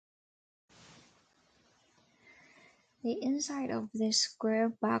The inside of this square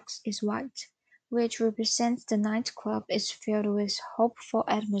box is white, which represents the nightclub is filled with hopeful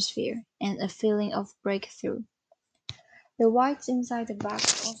atmosphere and a feeling of breakthrough. The white inside the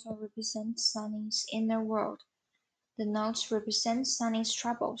box also represents Sonny's inner world. The notes represent Sonny's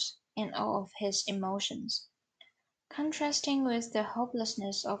troubles and all of his emotions, contrasting with the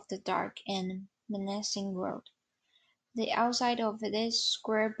hopelessness of the dark and menacing world. The outside of this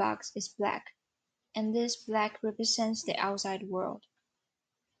square box is black, and this black represents the outside world.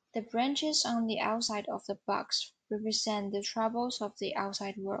 The branches on the outside of the box represent the troubles of the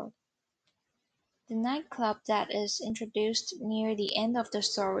outside world. The nightclub that is introduced near the end of the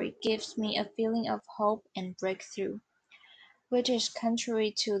story gives me a feeling of hope and breakthrough, which is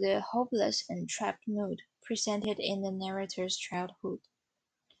contrary to the hopeless and trapped mood presented in the narrator's childhood.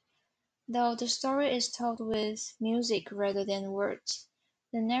 Though the story is told with music rather than words,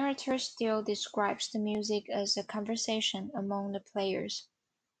 the narrator still describes the music as a conversation among the players.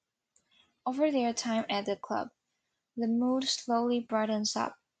 Over their time at the club, the mood slowly brightens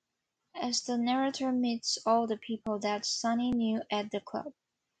up, as the narrator meets all the people that Sonny knew at the club.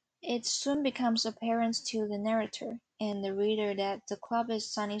 It soon becomes apparent to the narrator and the reader that the club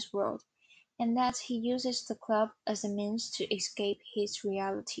is Sonny's world, and that he uses the club as a means to escape his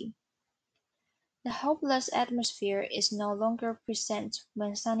reality. The hopeless atmosphere is no longer present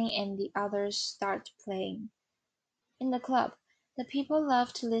when Sonny and the others start playing. In the club, the people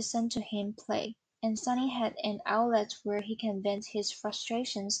love to listen to him play, and Sonny had an outlet where he can vent his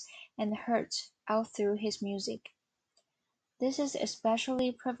frustrations and hurt out through his music. This is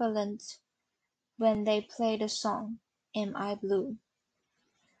especially prevalent when they play the song Am I Blue?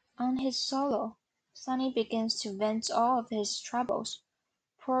 On his solo, Sonny begins to vent all of his troubles,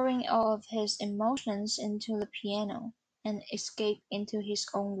 pouring all of his emotions into the piano, and escape into his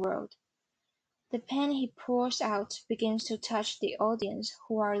own world. The pain he pours out begins to touch the audience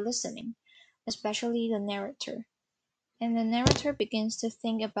who are listening, especially the narrator, and the narrator begins to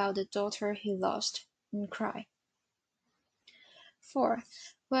think about the daughter he lost and cry. 4.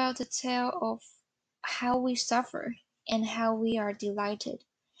 Well, the tale of how we suffer, and how we are delighted,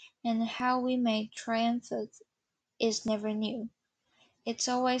 and how we may triumph is never new. It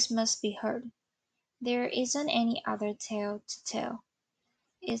always must be heard. There isn't any other tale to tell.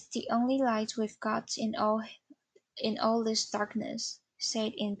 It's the only light we've got in all this darkness,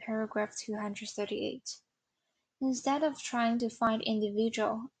 said in paragraph 238. Instead of trying to find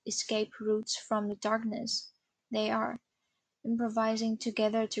individual escape routes from the darkness, they are improvising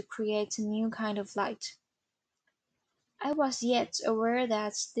together to create a new kind of light. I was yet aware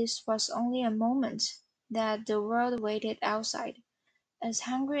that this was only a moment, that the world waited outside, as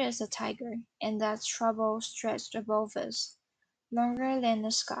hungry as a tiger, and that trouble stretched above us, longer than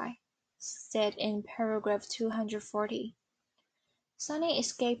the sky, said in paragraph 240. Sonny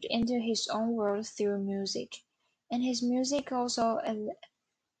escaped into his own world through music, and his music also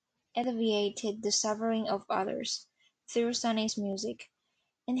alleviated the suffering of others through Sonny's music.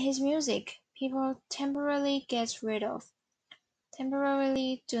 In his music, people temporarily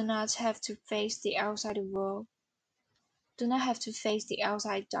do not have to face the outside world, do not have to face the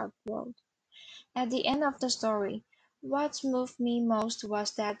outside dark world. At the end of the story, what moved me most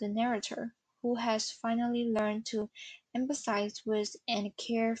was that the narrator, who has finally learned to empathize with and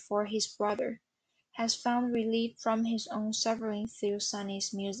care for his brother, has found relief from his own suffering through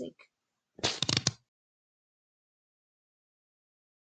Sonny's music.